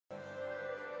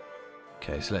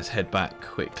Okay, so let's head back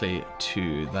quickly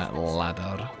to that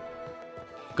ladder.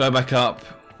 Go back up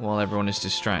while everyone is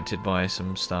distracted by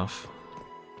some stuff.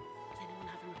 Does anyone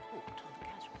have a report on the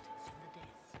casualties and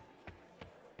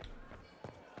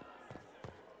the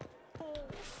deaths? Oh,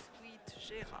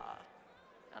 sweet Gérard.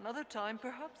 Another time,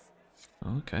 perhaps?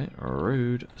 Okay,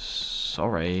 rude.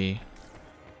 Sorry.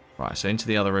 Right, so into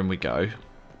the other room we go.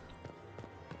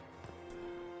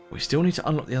 We still need to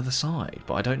unlock the other side,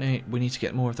 but I don't know. We need to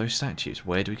get more of those statues.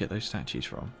 Where do we get those statues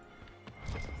from?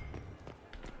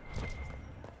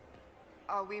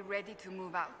 Are we ready to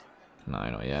move out? No,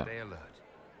 not yet. Stay alert.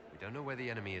 We don't know where the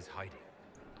enemy is hiding.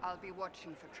 I'll be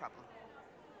watching for trouble.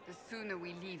 The sooner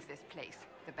we leave this place,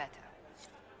 the better.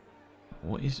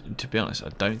 What is? To be honest, I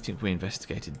don't think we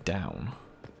investigated down.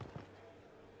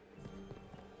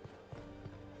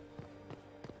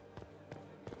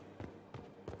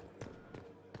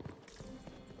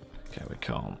 Okay, we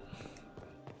can't.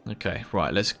 Okay,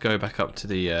 right. Let's go back up to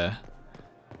the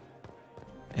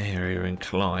area and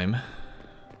climb.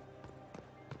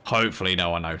 Hopefully,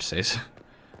 no one notices.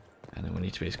 And then we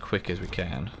need to be as quick as we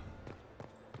can.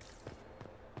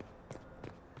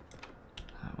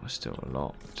 That was still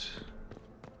locked.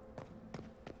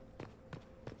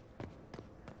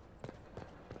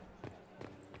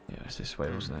 Yeah, it's this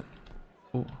way, wasn't it?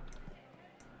 Oh.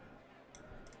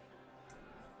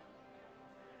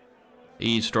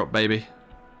 Eavesdrop, baby.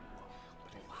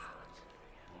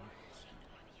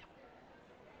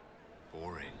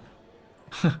 Boring.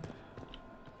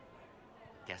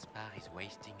 Gaspard is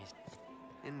wasting his...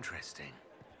 Interesting.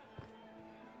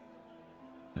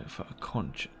 Look for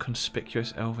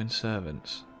conspicuous elven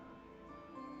servants.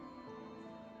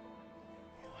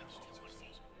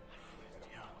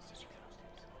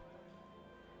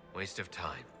 Waste of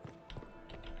time.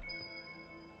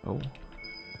 Oh.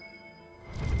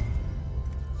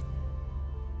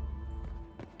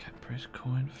 Capri's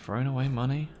coin, thrown away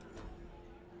money.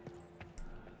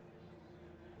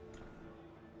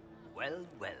 Well,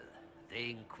 well,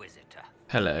 the Inquisitor.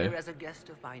 Hello. Here as a guest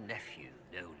of my nephew,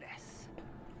 no less.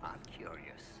 I'm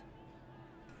curious.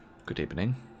 Good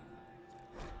evening.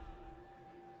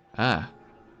 Ah.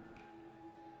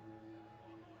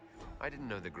 I didn't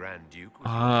know the Grand Duke was...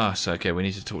 Ah, so okay, we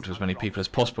need to talk to as many people as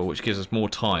possible, which gives us more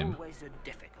time. Always a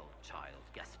difficult child,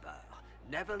 Gaspard.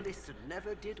 Never listened,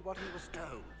 never did what he was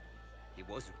told. He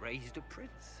was raised a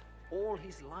prince. All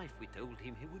his life we told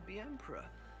him he would be emperor.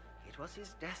 It was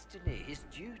his destiny, his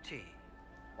duty.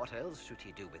 What else should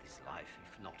he do with his life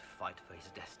if not fight for his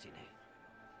destiny?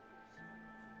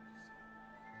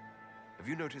 Have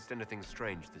you noticed anything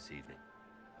strange this evening?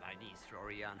 My niece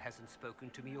Florian hasn't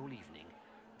spoken to me all evening.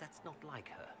 That's not like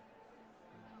her.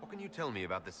 What can you tell me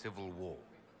about the Civil War?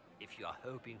 If you are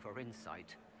hoping for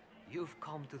insight, you've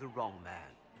come to the wrong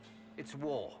man. It's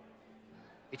war.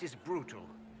 It is brutal,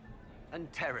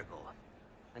 and terrible,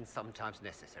 and sometimes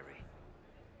necessary.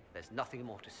 There's nothing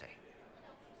more to say.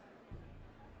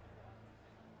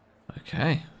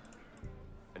 Okay.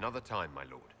 Another time, my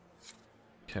lord.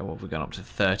 Okay, what have we gone up to?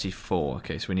 34.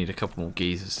 Okay, so we need a couple more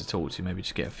geezers to talk to. Maybe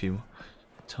just get a few more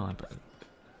time. But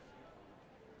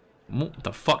what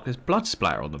the fuck? There's blood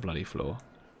splatter on the bloody floor.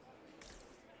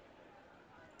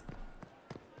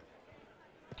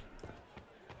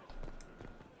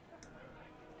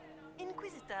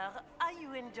 Inquisitor, are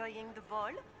you enjoying the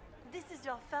ball? This is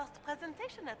your first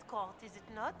presentation at court, is it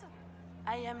not?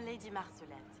 I am Lady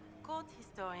Marcelette, court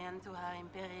historian to Her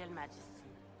Imperial Majesty.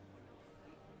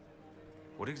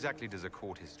 What exactly does a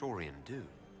court historian do?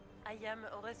 I am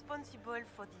responsible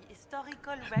for the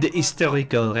historical records. The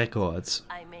historical records.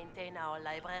 I maintain our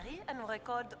library and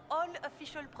record all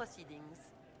official proceedings.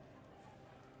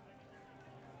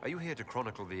 Are you here to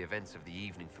chronicle the events of the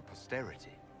evening for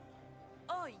posterity?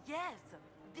 Oh yes,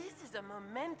 this is a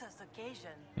momentous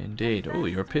occasion. Indeed. Oh,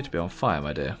 you appear to be on fire,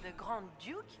 my dear. The Grand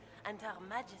Duke and Her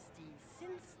Majesty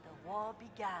since the war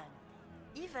began.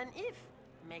 Even if,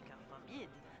 Maker forbid,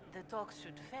 the talks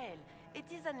should fail, it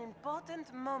is an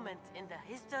important moment in the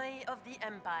history of the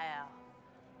Empire.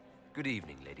 Good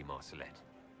evening, Lady Marcelette.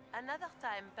 Another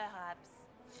time, perhaps.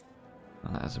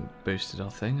 Well, that hasn't boosted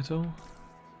our thing at all.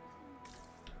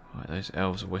 Right, those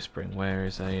elves are whispering. Where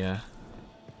is a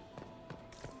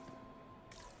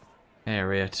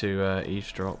area to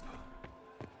eavesdrop?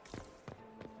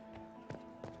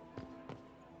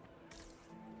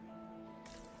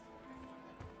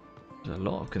 There's a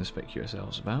lot of conspicuous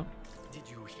elves about. Did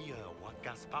you hear what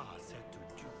Gaspard said to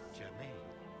Duke Germain?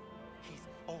 His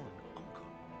own uncle.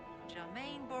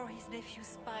 Germain bore his nephew's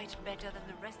spite better than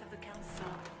the rest of the council.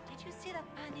 Did you see that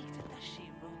panicked attaché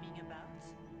roaming about?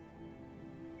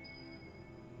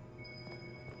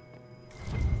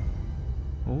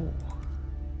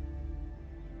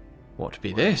 What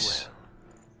be this?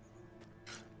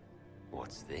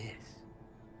 What's this?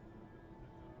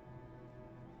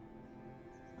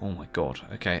 Oh my god.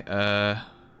 Okay.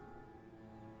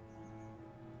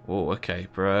 Oh, okay,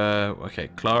 bruh. Okay,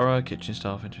 Clara, kitchen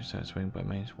staff, interesting swing by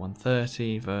Mage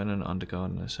 130. Vernon,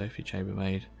 undergardener, Sophie,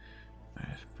 chambermaid.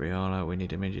 Brianna, we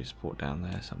need immediate support down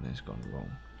there. Something's gone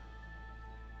wrong.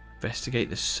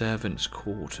 Investigate the servants'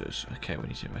 quarters. Okay, we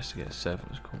need to investigate the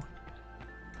servants' quarters.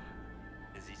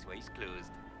 This way is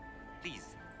closed.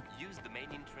 Please, use the main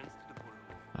entrance to the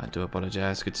ballroom. I do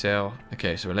apologize, good sale.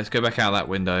 Okay, so let's go back out that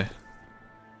window.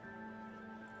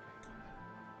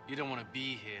 You don't want to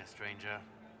be here, stranger.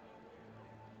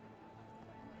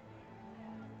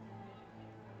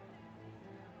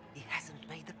 He hasn't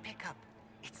made the pickup.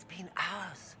 It's been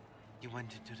hours. You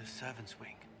went into the servants'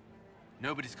 wing.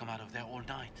 Nobody's come out of there all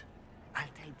night. I'll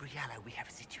tell Brianna we have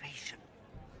a situation.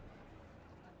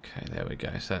 Okay, there we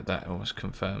go. So that almost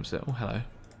confirms that. Oh, hello.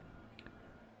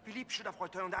 Philippe should have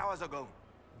returned hours ago,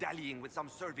 dallying with some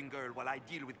serving girl while I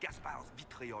deal with Gaspard's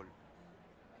vitriol.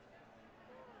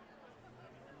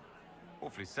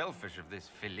 Awfully selfish of this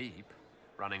Philippe,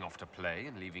 running off to play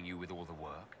and leaving you with all the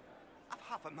work. I've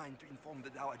half a mind to inform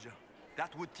the Dowager.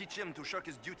 That would teach him to shirk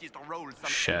his duties to roll some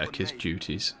Shirk his maid.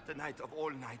 duties. Tonight of all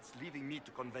nights, leaving me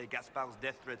to convey Gaspard's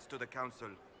death threats to the council.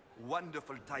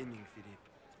 Wonderful timing, Philippe.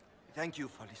 Thank you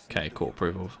for listening. Okay, court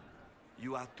approval.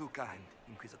 You are too kind,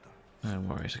 Inquisitor. No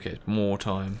worries. Okay, more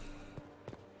time.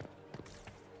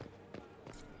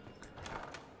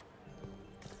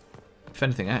 If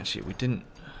anything, actually, we didn't.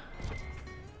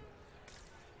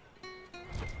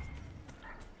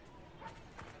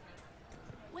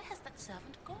 Where has that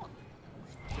servant gone?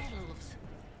 Elves,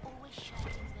 always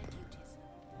shirking their duties.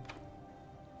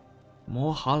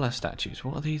 More Hala statues.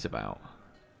 What are these about?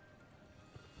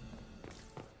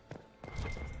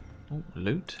 Oh,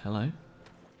 loot. Hello.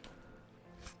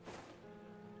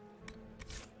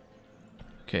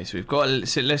 Okay, so we've got.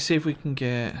 So let's see if we can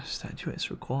get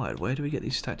statuettes required. Where do we get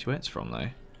these statuettes from, though?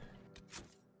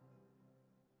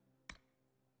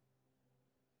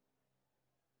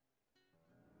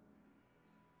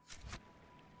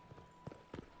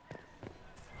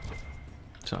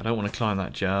 So I don't want to climb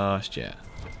that just yet.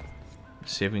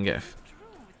 Let's see if we can get.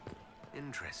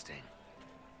 Interesting.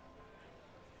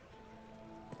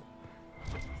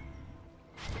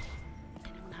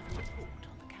 Anyone have a report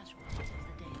on the casualties of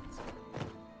the Danes?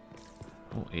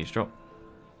 Oh, eavesdrop.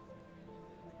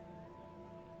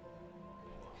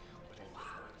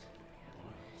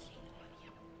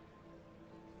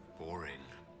 Boring.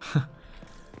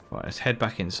 Right, let's head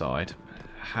back inside.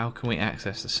 How can we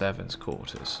access the servants'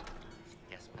 quarters?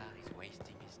 Gaspard is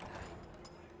wasting his time.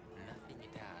 Nothing he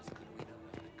does could win over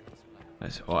the council.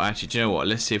 Let's. Or actually, do you know what?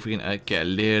 Let's see if we can get a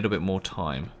little bit more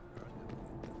time.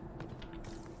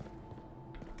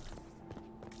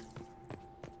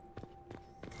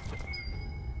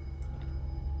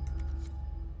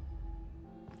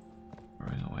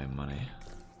 Throwing away money.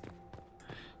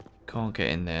 Can't get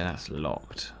in there. That's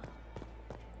locked.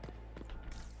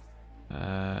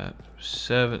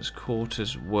 Servants'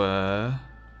 quarters were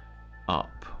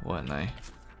up, weren't they?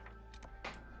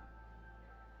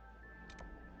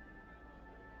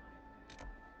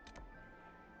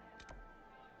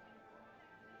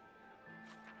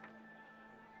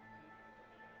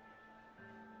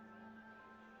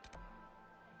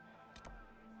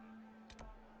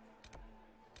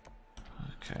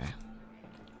 Okay.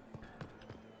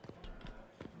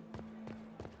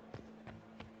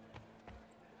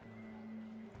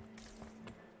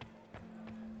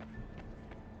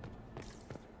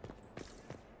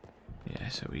 Yeah,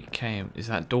 so we came. Is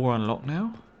that door unlocked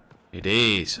now? It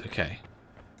is. Okay.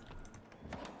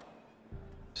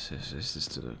 This is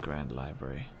to the Grand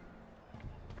Library.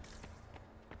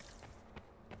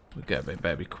 We get a bit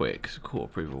better be quick because the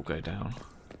court approval will go down.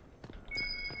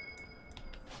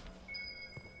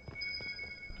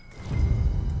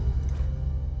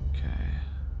 Okay.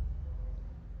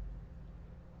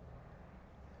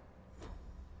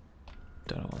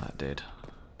 Don't know what that did.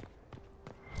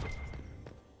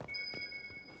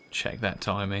 Check that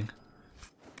timing.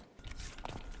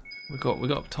 We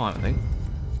got time, I think.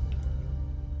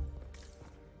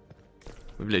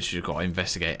 We've literally got to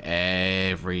investigate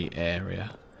every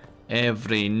area,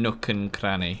 every nook and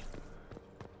cranny.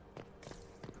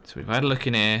 So we've had a look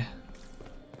in here.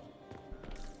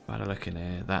 Had a look in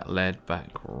here. That led back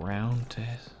round to.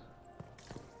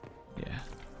 Yeah.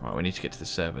 Right, we need to get to the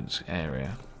servants'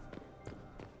 area.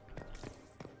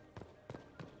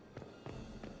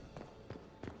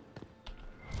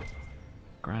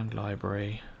 Grand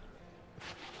Library.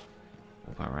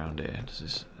 What about around here?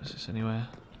 Is this anywhere?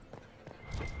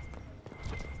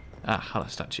 Ah, Hala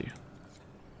statue.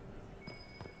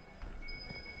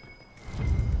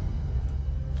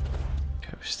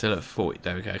 Okay, we're still at 40.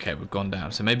 There we go. Okay, we've gone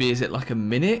down. So maybe is it like a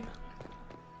minute?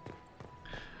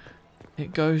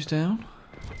 It goes down.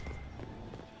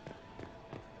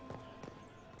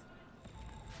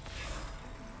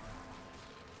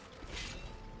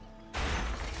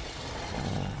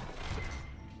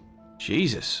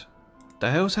 Jesus. What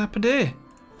the hell's happened here?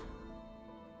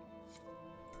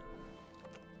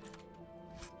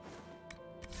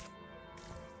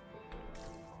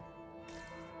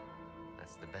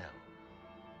 That's the bell.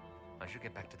 I should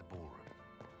get back to the ballroom.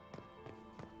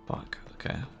 Fuck,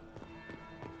 okay.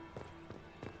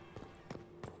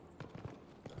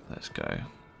 Let's go.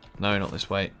 No, not this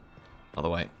way. Other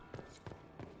way.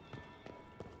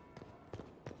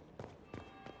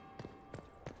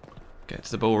 Get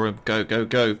to the ballroom. Go, go,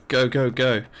 go, go, go,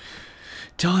 go.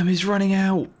 Time is running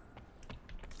out.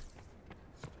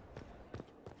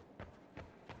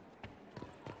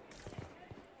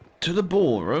 To the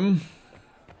ballroom.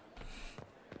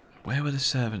 Where were the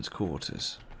servants'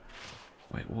 quarters?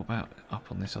 Wait, what about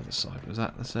up on this other side? Was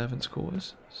that the servants'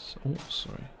 quarters? Oh,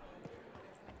 sorry.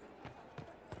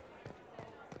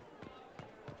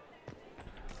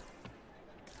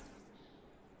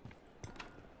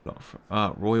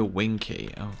 Ah, Royal Wing Key.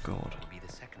 Oh god. It'll be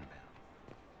the second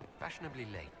bell. Fashionably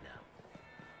late now.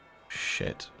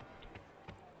 Shit.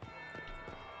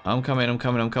 I'm coming, I'm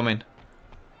coming, I'm coming.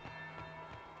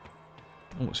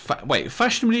 Oh, it's wait,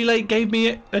 fashionably late gave me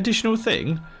an additional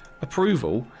thing?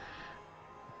 Approval?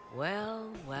 Well,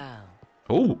 well.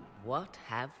 Oh. What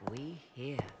have we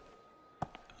here?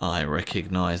 I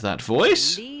recognise that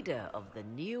voice. Leader of the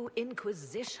new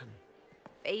Inquisition.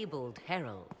 Fabled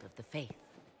herald of the faith.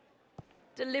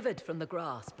 Delivered from the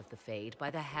grasp of the Fade by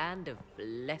the hand of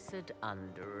blessed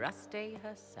Andraste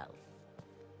herself.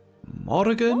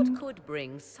 Morrigan? What could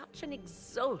bring such an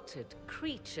exalted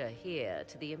creature here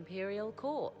to the Imperial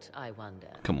Court, I wonder?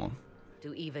 Come on.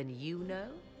 Do even you know?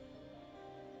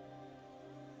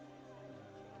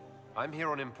 I'm here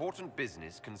on important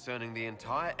business concerning the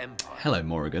entire Empire. Hello,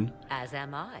 Morrigan. As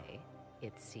am I,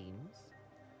 it seems.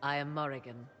 I am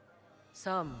Morrigan.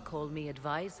 Some call me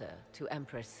advisor to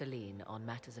Empress Celine on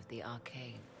matters of the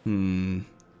arcane.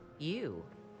 You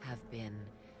have been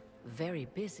very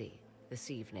busy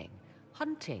this evening,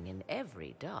 hunting in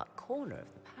every dark corner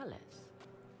of the palace.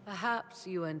 Perhaps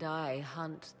you and I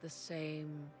hunt the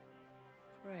same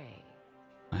prey.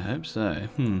 I hope so.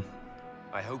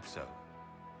 I hope so.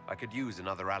 I could use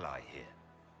another ally here.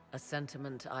 A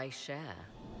sentiment I share,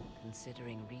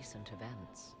 considering recent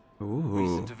events. Ooh.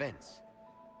 Recent events?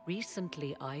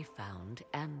 Recently I found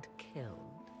and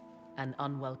killed an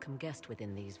unwelcome guest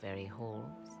within these very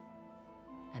halls.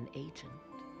 An agent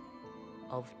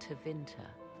of Tevinter.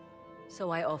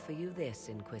 So I offer you this,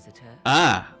 Inquisitor.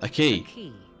 Ah, a key. A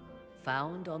key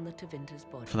found on the Tevinter's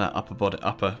body. For that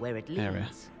upper Where it leads, area.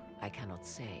 I cannot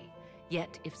say.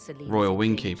 Yet if Celine Royal is in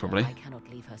Wing Key, danger, probably. I cannot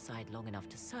leave her side long enough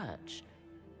to search.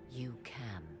 You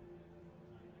can.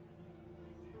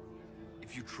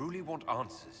 If you truly want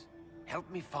answers, help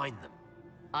me find them.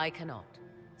 I cannot.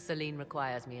 Celine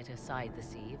requires me at her side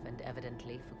this eve, and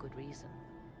evidently for good reason.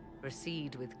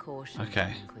 Proceed with caution,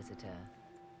 Okay. Inquisitor.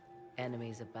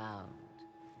 Enemies abound,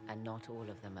 and not all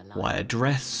of them alike. Why, a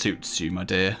dress suits you, my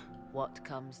dear. What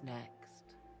comes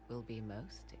next will be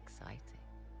most exciting.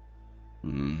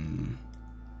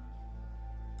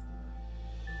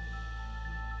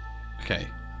 Okay.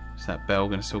 Is that bell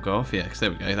going to still go off? Yeah, because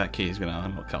there we go. That key is going to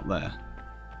unlock up there.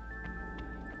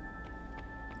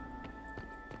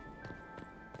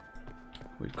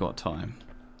 We've got time.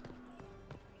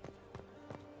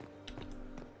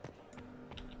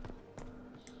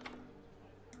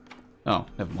 Oh,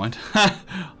 never mind.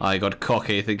 I got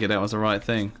cocky thinking that was the right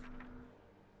thing.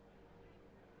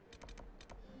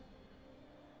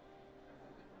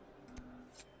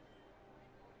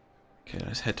 Okay,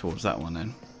 let's head towards that one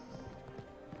then.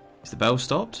 Is the bell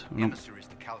stopped? The emissaries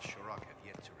to Kal Shirak have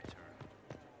yet to return.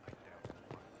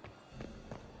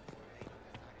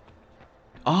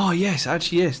 Oh, yes,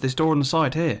 actually, yes. This door on the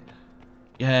side here.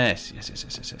 Yes,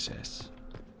 yes.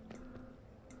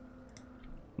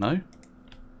 No?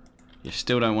 You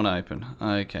still don't want to open.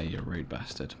 Okay, you rude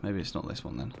bastard. Maybe it's not this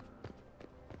one then.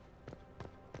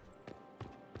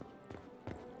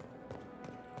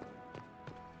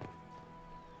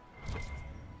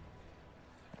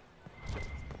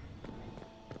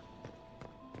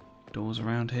 Doors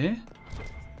around here?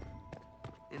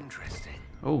 Interesting.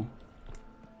 Oh.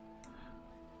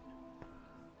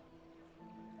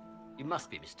 You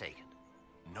must be mistaken.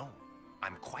 No,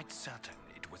 I'm quite certain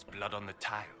it was blood on the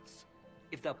tiles.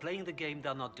 If they're playing the game,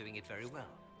 they're not doing it very well.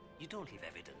 You don't leave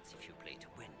evidence if you play to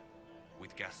win.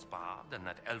 With Gaspard and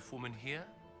that elf woman here,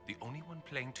 the only one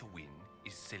playing to win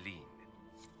is Celine.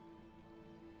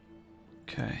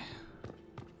 Okay.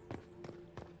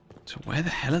 So where the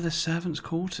hell are the servants'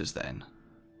 quarters then?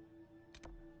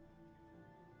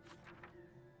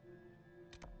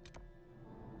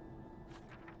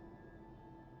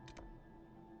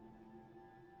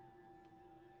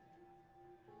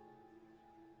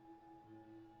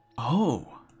 Oh,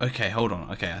 okay, hold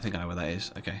on. Okay, I think I know where that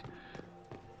is. Okay.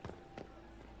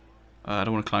 I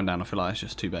don't want to climb down. I feel like it's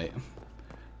just too bait.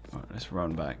 Alright, let's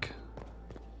run back.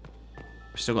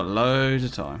 We've still got loads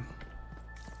of time.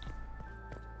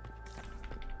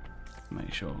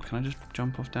 Make sure. Can I just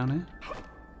jump off down here?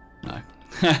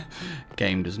 No.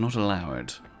 Game does not allow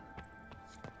it.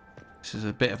 This is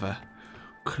a bit of a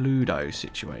Cluedo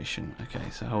situation. Okay,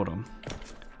 so hold on.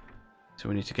 So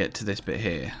we need to get to this bit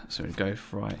here. So we go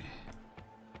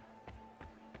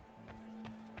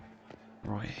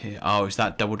right here. Oh, is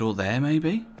that double door there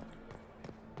maybe?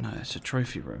 No, it's a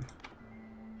trophy room.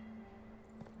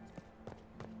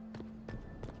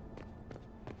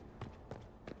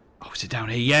 Oh, is it down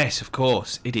here? Yes, of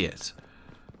course. Idiot.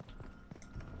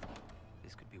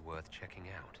 This could be worth checking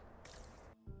out.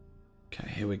 Okay,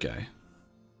 here we go.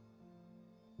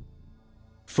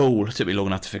 Fool. It took me long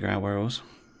enough to figure out where it was.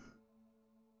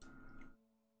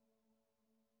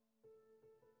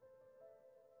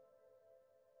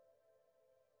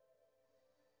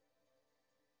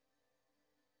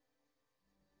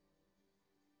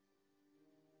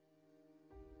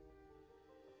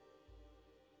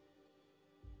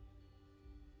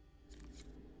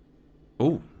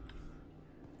 Oh.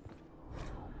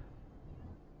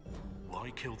 Why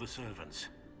kill the servants?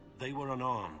 They were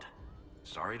unarmed.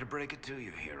 Sorry to break it to you,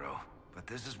 hero, but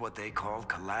this is what they call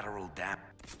collateral damage.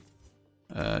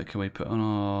 Can we put on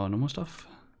our normal stuff?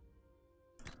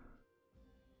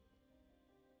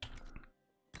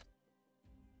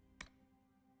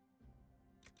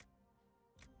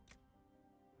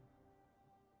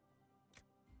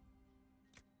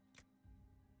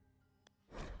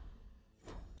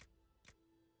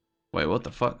 Wait, what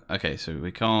the fuck? Okay, so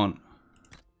we can't.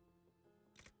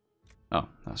 Oh,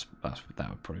 that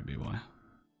would probably be why.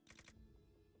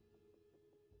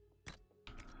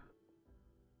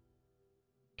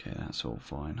 Okay, that's all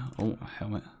fine. Oh, a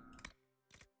helmet.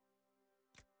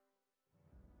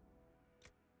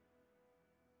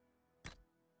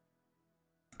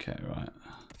 Okay, right.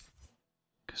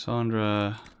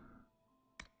 Cassandra.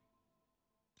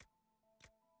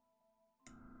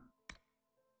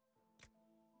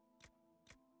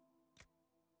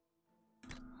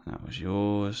 That was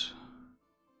yours.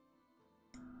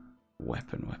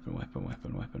 Weapon.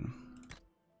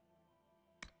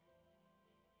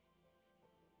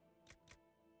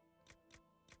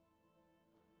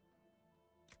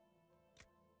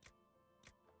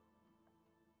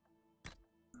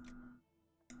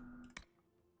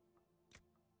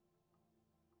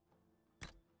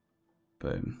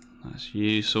 Boom. That's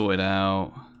you sorted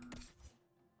out.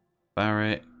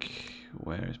 Barrack.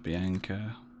 Where is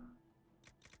Bianca?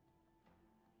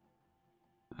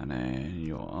 And then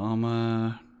your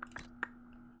armor.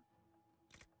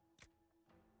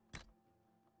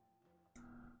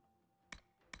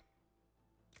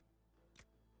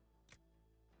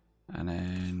 And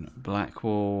then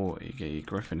Blackwall, you get your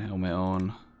Griffin helmet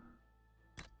on.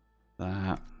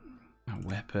 That. And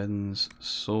weapons,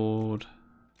 sword.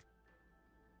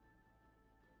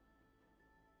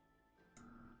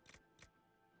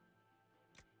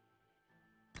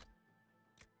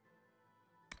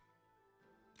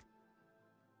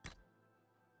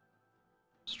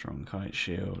 Strong kite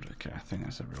shield. Okay, I think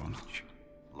that's everyone.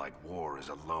 Like war is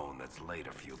a loan that's late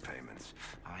a few payments.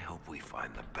 I hope we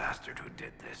find the bastard who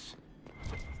did this.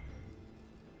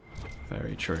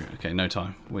 Very true. Okay, no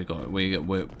time.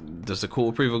 Does the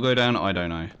court approval go down? I don't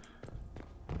know.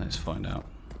 Let's find out.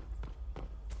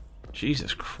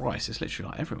 Jesus Christ, it's literally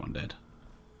like everyone dead.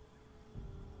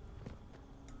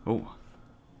 Oh.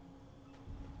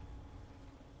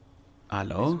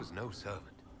 Hello? This was no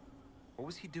servant. What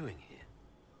was he doing here?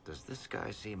 Does this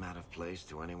guy seem out of place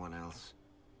to anyone else?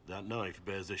 That knife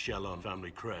bears a Shallon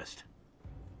family crest.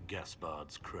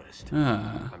 Gaspard's crest.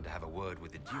 Ah. Time to have a word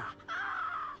with the Duke.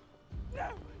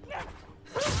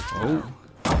 Oh.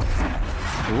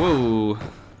 Whoa.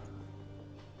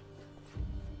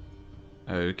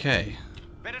 Okay.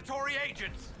 Venatori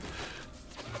agents!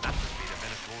 That must be the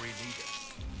Venatori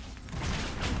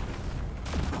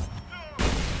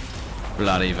leader.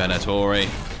 Bloody Venatori.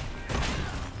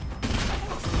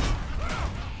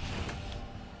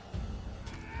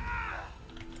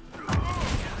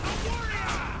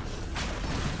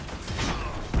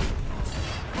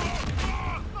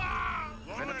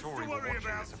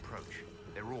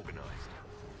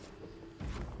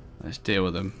 Let's deal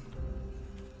with them.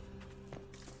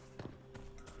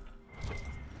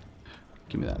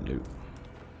 Give me that loot.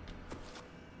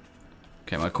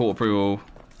 Okay, my court approval.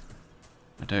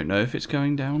 I don't know if it's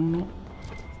going down or not.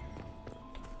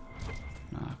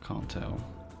 No, I can't tell.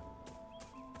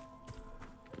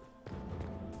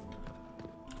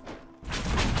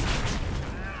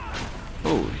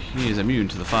 Oh, he is immune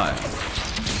to the fire.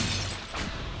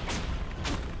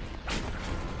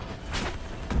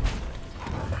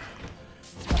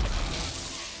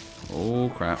 Oh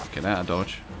crap, get out of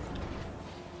dodge.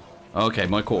 Okay,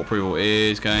 my court approval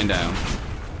is going down.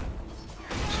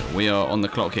 So we are on the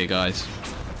clock here, guys.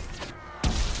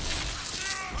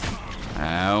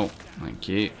 Ow, thank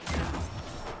you.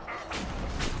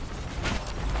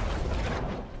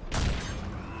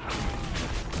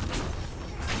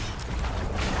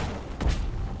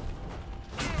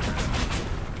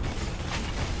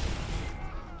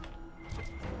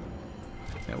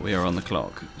 Yeah, we are on the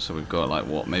clock, so we've got like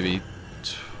what, maybe,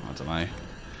 I don't know.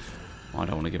 I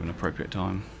don't want to give an appropriate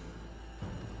time.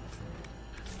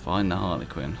 Find the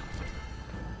Harlequin.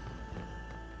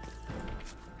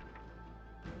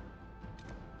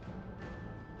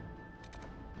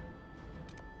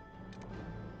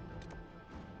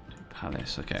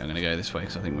 Palace. Okay, I'm going to go this way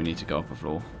because I think we need to go up a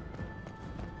floor.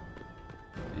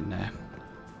 In there.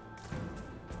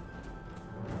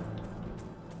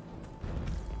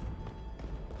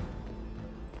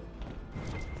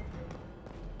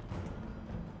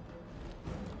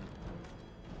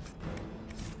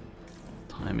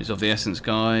 Time is of the essence,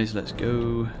 guys. Let's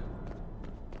go.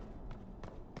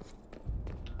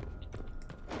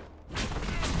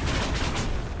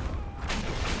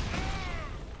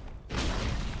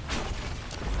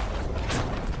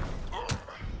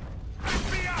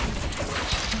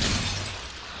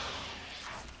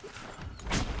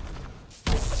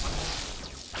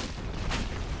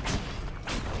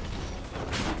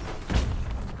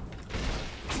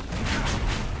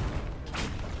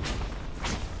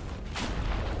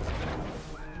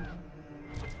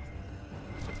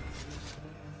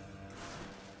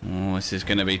 Oh, this is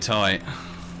going to be tight.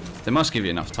 They must give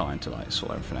you enough time to like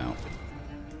sort everything out.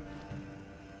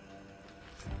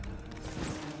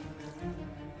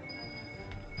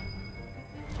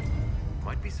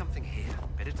 Might be something here.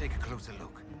 Better take a closer look.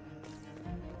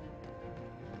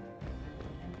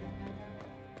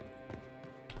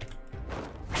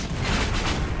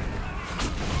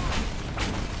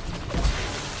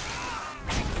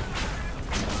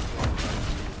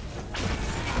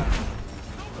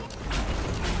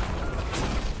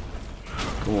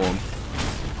 Go on.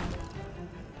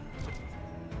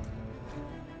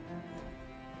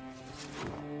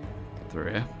 Through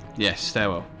here? Yes,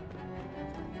 stairwell.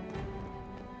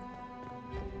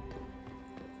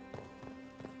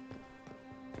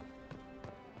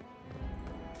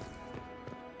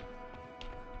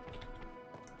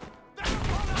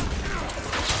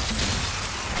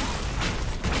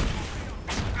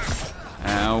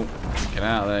 Ow. Get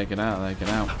out of there, get out of there, get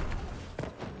out.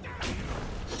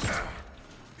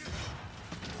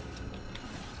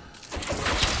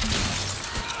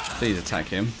 Please attack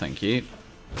him, thank you.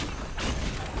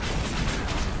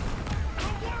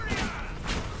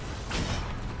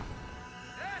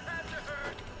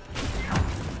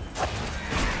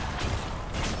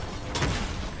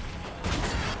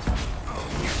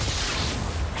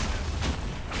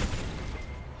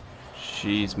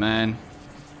 Jeez, man.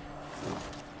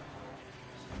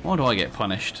 Why do I get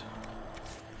punished?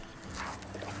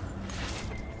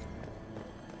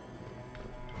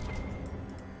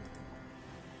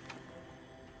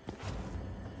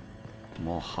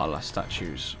 More Hala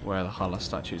statues. Where are the Hala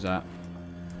statues at?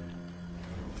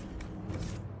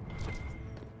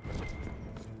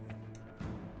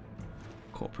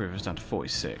 Court proof is down to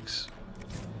 46.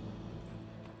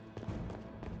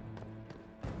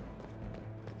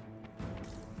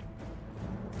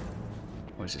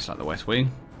 What is this, like the West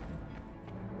Wing?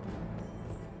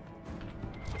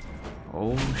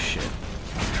 Oh shit.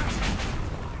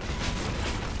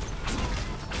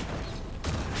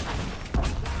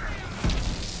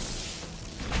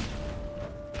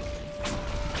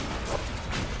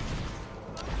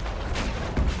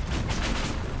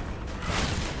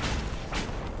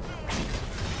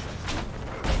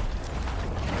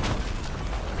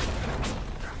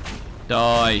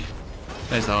 Die!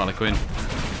 There's the Harlequin.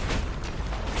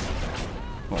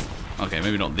 Well, okay,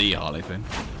 maybe not the Harlequin.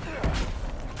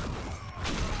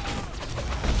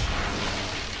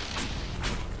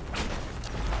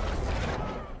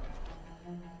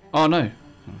 Oh no!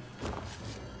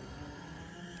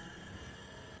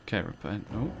 Okay, repent.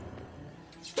 Oh.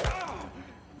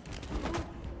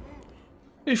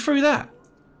 Who threw that?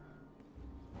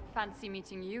 Fancy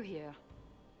meeting you here.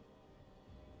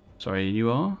 Sorry, you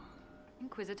are?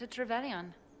 Inquisitor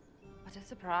Trevelyan. What a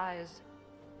surprise.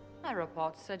 My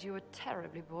reports said you were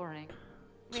terribly boring.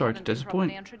 Sorry to haven't been disappoint.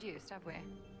 properly introduced, have we?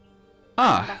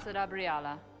 Ah. Ambassador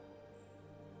Briala.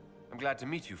 I'm glad to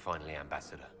meet you finally,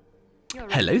 Ambassador. Your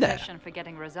Hello there. reputation for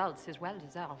getting results is well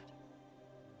deserved.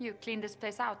 You cleaned this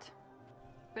place out.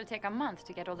 Will take a month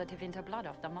to get all the Tevinter blood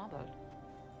off the marble.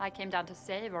 I came down to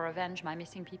save or avenge my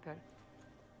missing people.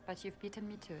 But you've beaten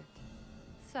me to it.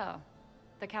 So,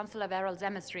 the Council of Herald's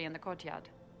emissary in the courtyard.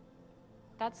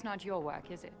 That's not your work,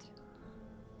 is it?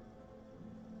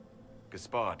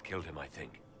 Gaspard killed him, I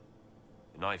think.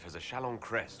 The knife has a Chalon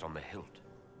crest on the hilt.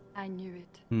 I knew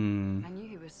it. Hmm. I knew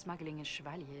he was smuggling his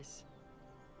chevaliers.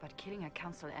 But killing a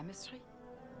council emissary?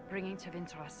 Bringing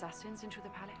Tevinter assassins into the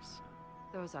palace?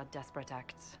 Those are desperate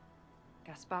acts.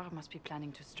 Gaspard must be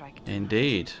planning to strike too.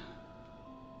 Indeed.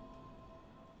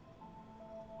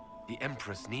 The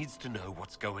Empress needs to know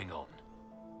what's going on.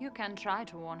 You can try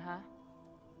to warn her.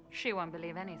 She won't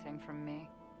believe anything from me.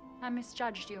 I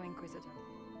misjudged you, Inquisitor.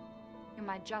 You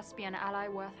might just be an ally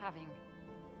worth having.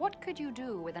 What could you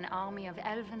do with an army of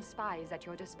elven spies at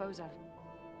your disposal?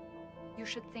 You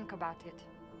should think about it.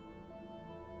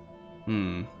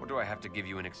 What do I have to give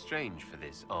you in exchange for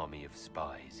this army of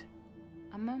spies?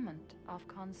 A moment of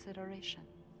consideration.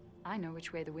 I know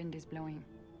which way the wind is blowing.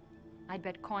 I'd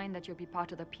bet coin that you'll be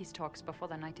part of the peace talks before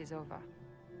the night is over.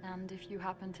 And if you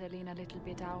happen to lean a little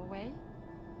bit our way,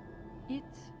 it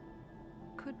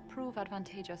could prove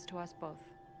advantageous to us both.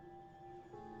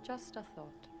 Just a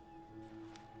thought.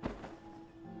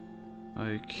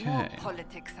 Okay. More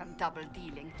politics and double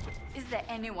dealing. Is there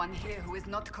anyone here who is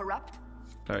not corrupt?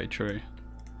 Very true.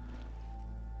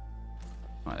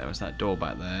 Right, there was that door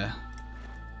back there.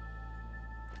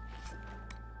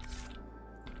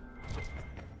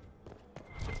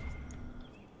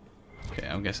 Okay,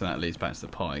 I'm guessing that leads back to the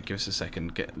pie. Give us a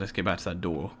second. Let's get back to that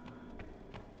door.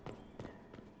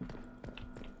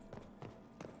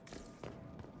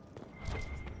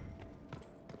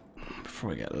 Before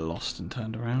we get lost and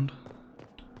turned around.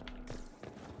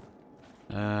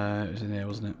 It was in there,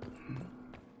 wasn't it?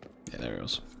 Yeah, there it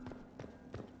was.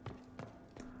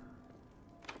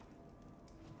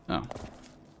 Oh.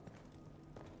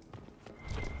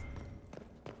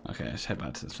 Okay, let's head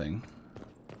back to the thing.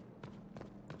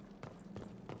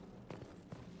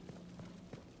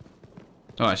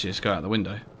 Oh, actually, just go out the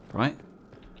window, right?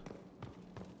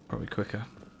 Probably quicker.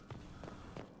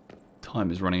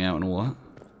 Time is running out and all that.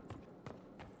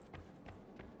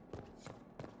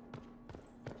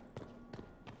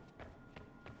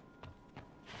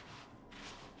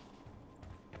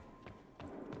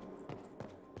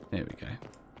 There we go.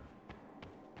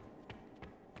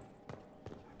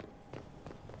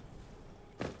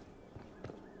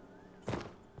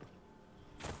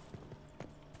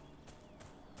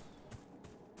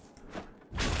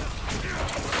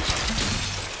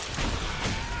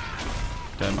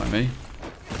 Don't mind me.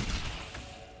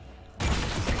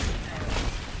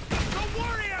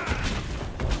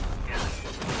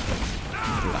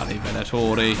 Bloody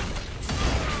Venatori.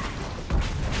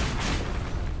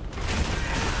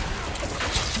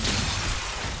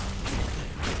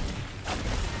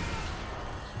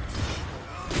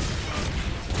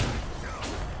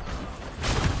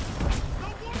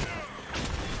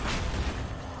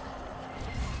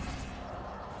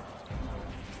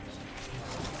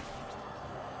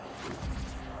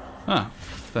 Ah,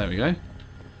 there we go.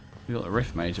 We've got the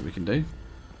Rift Mage that we can do.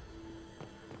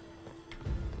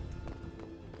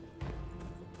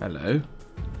 Hello.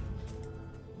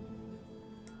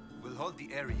 We'll hold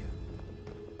the area.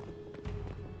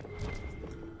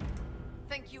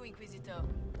 Thank you, Inquisitor.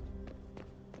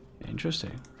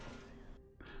 Interesting.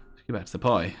 Let's get back to the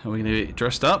pie. Are we going to get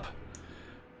dressed up?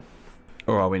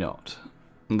 Or are we not?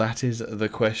 That is the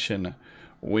question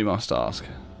we must ask.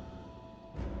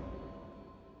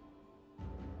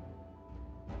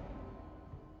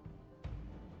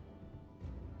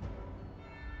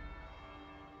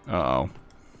 Uh-oh.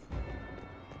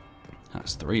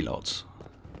 That's 3 lots.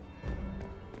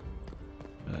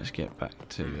 Let's get back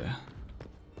to...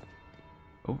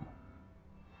 Oh.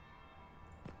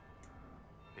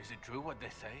 Is it true what they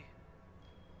say?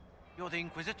 You're the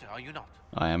Inquisitor, are you not?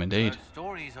 I am indeed. Heard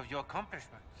stories of your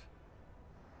accomplishments.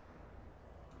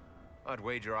 I'd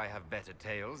wager I have better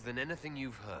tales than anything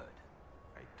you've heard.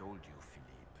 I told you,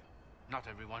 Philippe. Not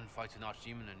everyone fights an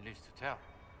archdemon and lives to tell.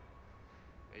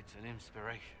 It's an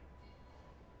inspiration.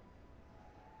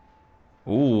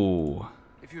 Ooh.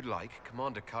 If you'd like,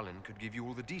 Commander Cullen could give you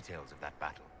all the details of that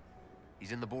battle.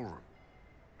 He's in the ballroom.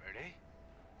 Really?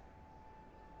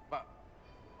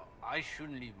 I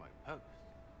shouldn't leave my post.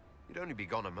 You'd only be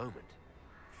gone a moment.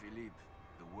 Philippe,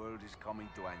 the world is coming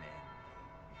to an end.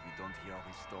 If we don't hear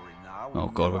this story now... Oh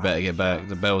god, we better get back.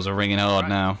 The bells are ringing hard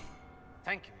now.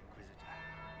 Thank you, Inquisitor.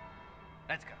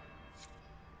 Let's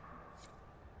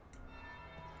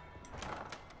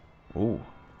go. Ooh.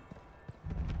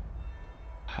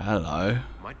 Hello.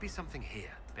 Might be something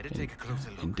here. Better take a closer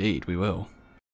look. Indeed, we will.